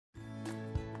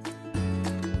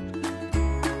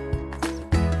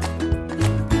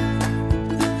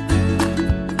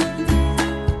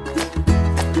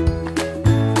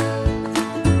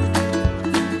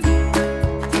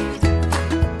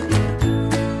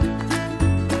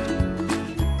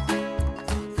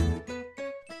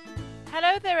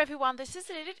there everyone, this is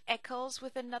Lilith Eccles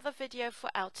with another video for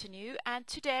Altenew, and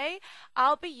today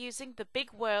I'll be using the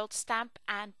Big World stamp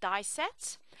and die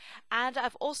set. And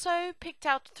I've also picked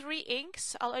out 3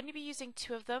 inks. I'll only be using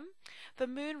 2 of them, the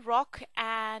Moon Rock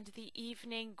and the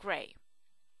Evening Grey.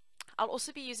 I'll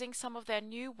also be using some of their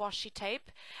new washi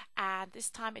tape, and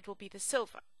this time it will be the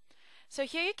silver. So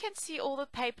here you can see all the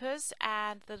papers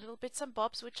and the little bits and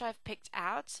bobs which I've picked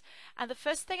out. And the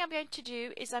first thing I'm going to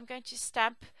do is I'm going to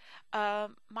stamp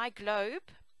my globe,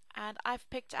 and I've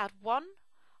picked out 1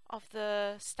 of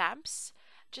the stamps,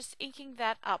 just inking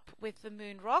that up with the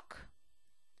Moon Rock,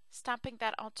 stamping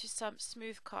that onto some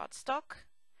smooth cardstock,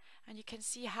 and you can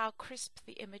see how crisp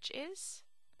the image is.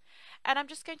 And I'm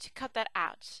just going to cut that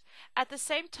out. At the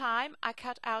same time, I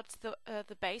cut out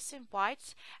the base in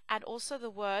white and also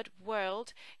the word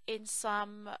world in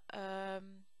some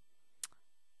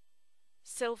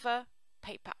silver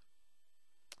paper.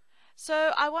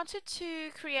 So I wanted to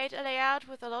create a layout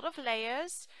with a lot of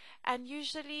layers, and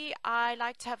usually I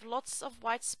like to have lots of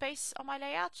white space on my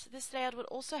layout. This layout will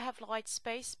also have white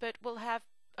space, but will have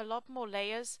a lot more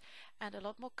layers and a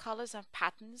lot more colors and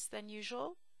patterns than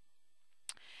usual.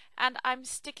 And I'm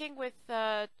sticking with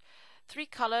 3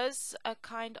 colors, a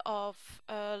kind of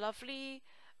lovely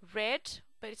red,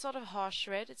 but it's not a harsh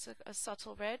red, it's a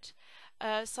subtle red,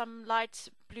 some light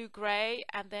blue-gray,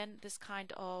 and then this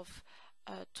kind of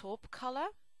taupe color.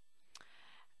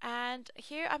 And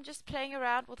here I'm just playing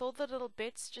around with all the little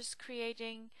bits, just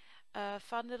creating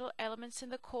fun little elements in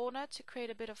the corner to create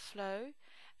a bit of flow.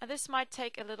 And this might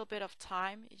take a little bit of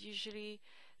time.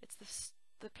 It's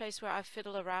the place where I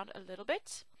fiddle around a little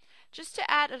bit. Just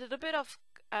to add a little bit of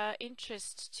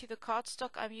interest to the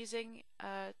cardstock I'm using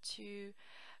to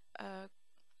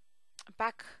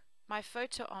back my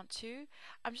photo onto,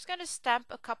 I'm just going to stamp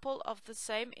a couple of the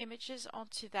same images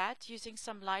onto that using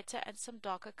some lighter and some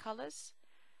darker colors,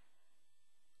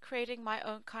 creating my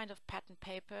own kind of pattern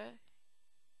paper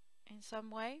in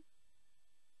some way.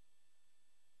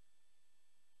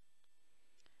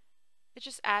 It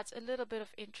just adds a little bit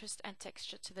of interest and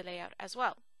texture to the layout as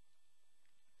well.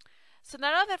 So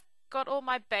now that I've got all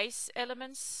my base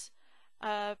elements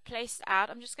placed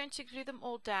out, I'm just going to glue them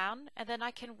all down, and then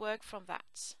I can work from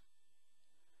that.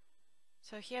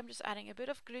 So here I'm just adding a bit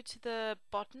of glue to the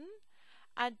bottom.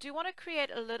 I do want to create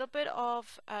a little bit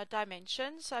of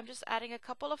dimension, so I'm just adding a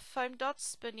couple of foam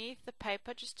dots beneath the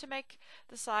paper just to make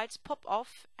the sides pop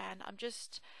off, and I'm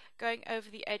just going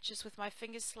over the edges with my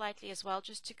fingers slightly as well,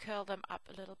 just to curl them up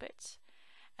a little bit.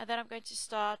 And then I'm going to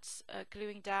start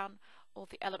gluing down all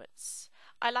the elements.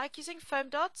 I like using foam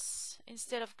dots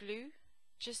instead of glue,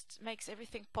 just makes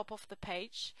everything pop off the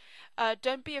page.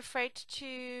 Don't be afraid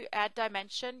to add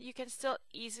dimension. You can still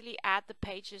easily add the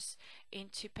pages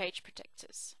into page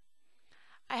protectors.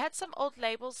 I had some old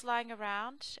labels lying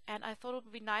around, and I thought it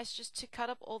would be nice just to cut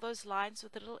up all those lines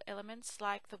with the little elements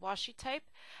like the washi tape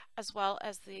as well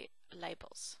as the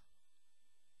labels.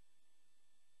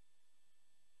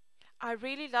 I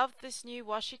really love this new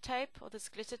washi tape, or this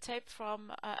glitter tape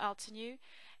from Altenew.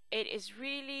 It is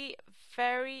really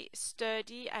very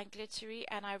sturdy and glittery,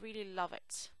 and I really love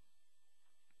it.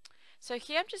 So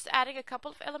here I'm just adding a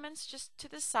couple of elements just to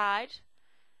the side.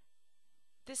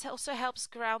 This also helps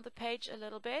ground the page a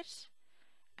little bit,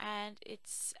 and it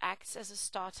acts as a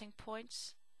starting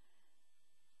point.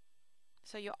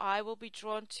 So your eye will be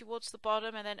drawn towards the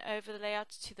bottom and then over the layout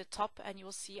to the top, and you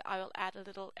will see I will add a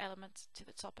little element to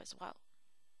the top as well.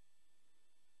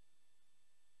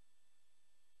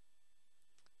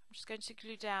 I'm just going to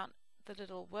glue down the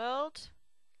little world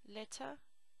letter.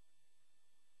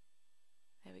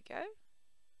 There we go.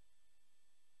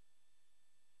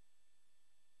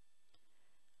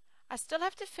 I still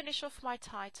have to finish off my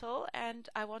title, and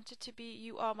I want it to be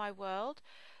 "You Are My World,"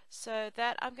 so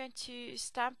that I'm going to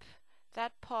stamp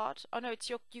that part. Oh no, it's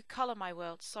 "You Color My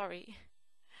World," sorry.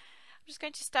 I'm just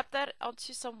going to stamp that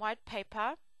onto some white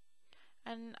paper,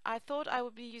 and I thought I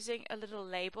would be using a little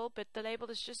label, but the label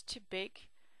is just too big.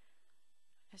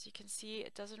 As you can see,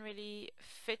 it doesn't really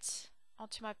fit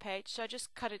onto my page, so I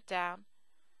just cut it down.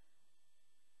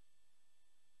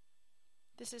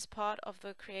 This is part of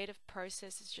the creative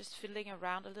process, it's just fiddling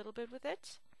around a little bit with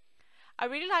it. I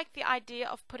really like the idea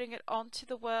of putting it onto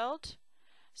the world,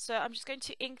 so I'm just going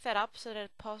to ink that up so that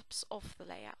it pops off the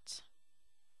layout.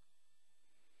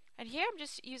 And here I'm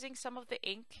just using some of the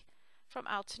ink from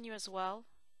Altenew as well.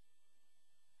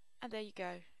 And there you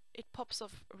go. It pops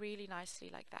off really nicely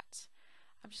like that.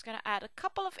 I'm just going to add a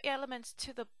couple of elements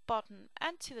to the bottom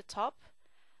and to the top.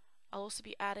 I'll also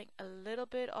be adding a little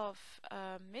bit of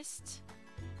mist.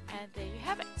 And there you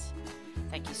have it.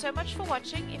 Thank you so much for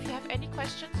watching. If you have any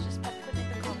questions, just pop them in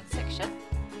the comment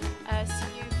section.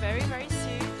 very, very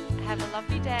soon. Have a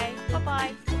lovely day.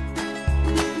 Bye-bye.